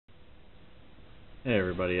Hey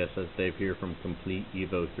everybody, SS Dave here from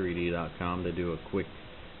CompleteEvo3D.com to do a quick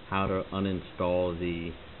how to uninstall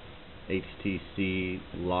the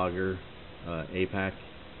HTCLogger.apk.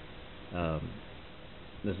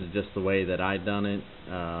 This is just the way that I done it.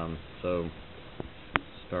 So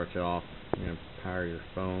start you off, you're going to power your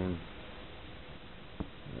phone,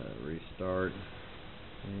 restart,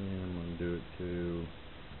 and I'm going to do it to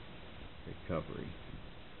recovery.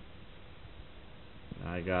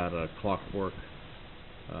 I got a Clockwork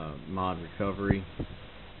mod recovery.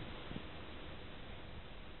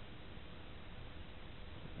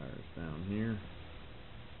 Power's down here.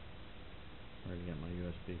 Already got my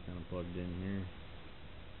USB kind of plugged in here.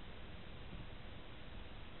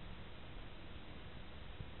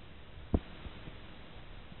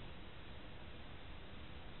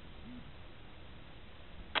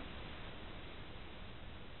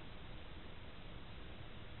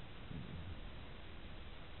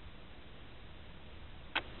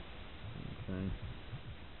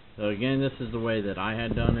 So again, this is the way that I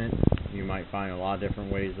had done it. You might find a lot of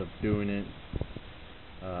different ways of doing it.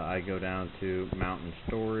 I go down to Mount and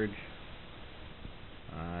Storage.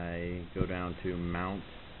 I go down to Mount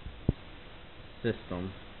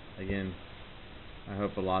System. Again, I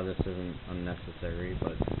hope a lot of this isn't unnecessary,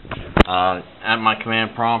 but at my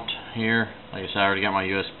command prompt here, like I said, I already got my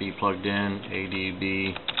USB plugged in.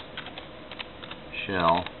 ADB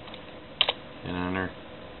shell, and enter.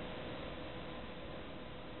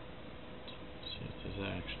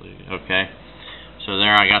 Okay, so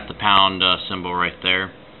there I got the pound symbol right there.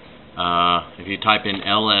 If you type in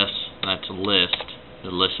ls, that's a list, the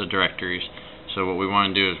list of directories. So what we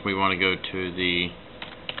want to do is we want to go to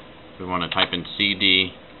we want to type in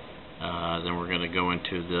cd, then we're going to go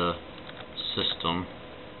into the system,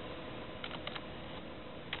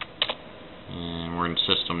 and we're in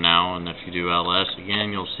system now. And if you do ls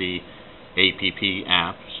again, you'll see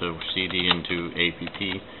app, so cd into app.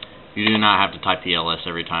 You do not have to type the ls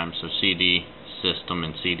every time, so cd system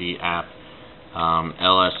and cd app.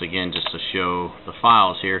 Ls again just to show the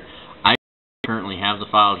files here. I currently have the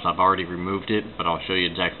files, I've already removed it, but I'll show you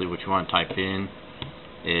exactly what you want to type in.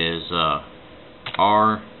 Is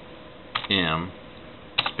rm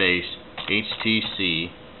space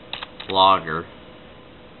HTCLogger,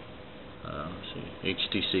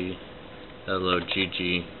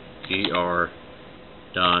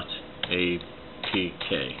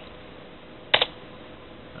 HTCLogger.apk.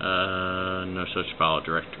 No such file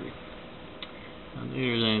directory.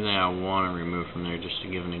 There's anything I want to remove from there just to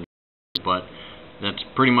give an example, but that's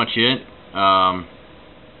pretty much it.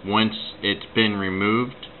 Once it's been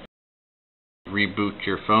removed, reboot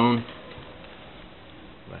your phone.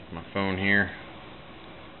 Back to my phone here.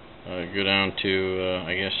 Go down to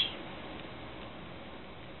I guess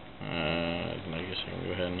I can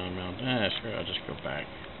go ahead and unmount. Screw it, I'll just go back.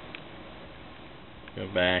 Go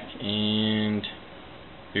back and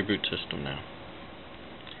reboot system now.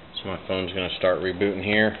 So my phone's going to start rebooting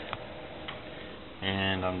here,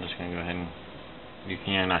 and I'm just going to go ahead and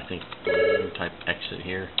I think type exit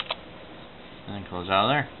here and then close out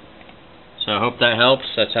of there. So I hope that helps.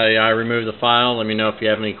 That's how I remove the file. Let me know if you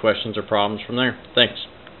have any questions or problems from there. Thanks.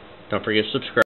 Don't forget to subscribe.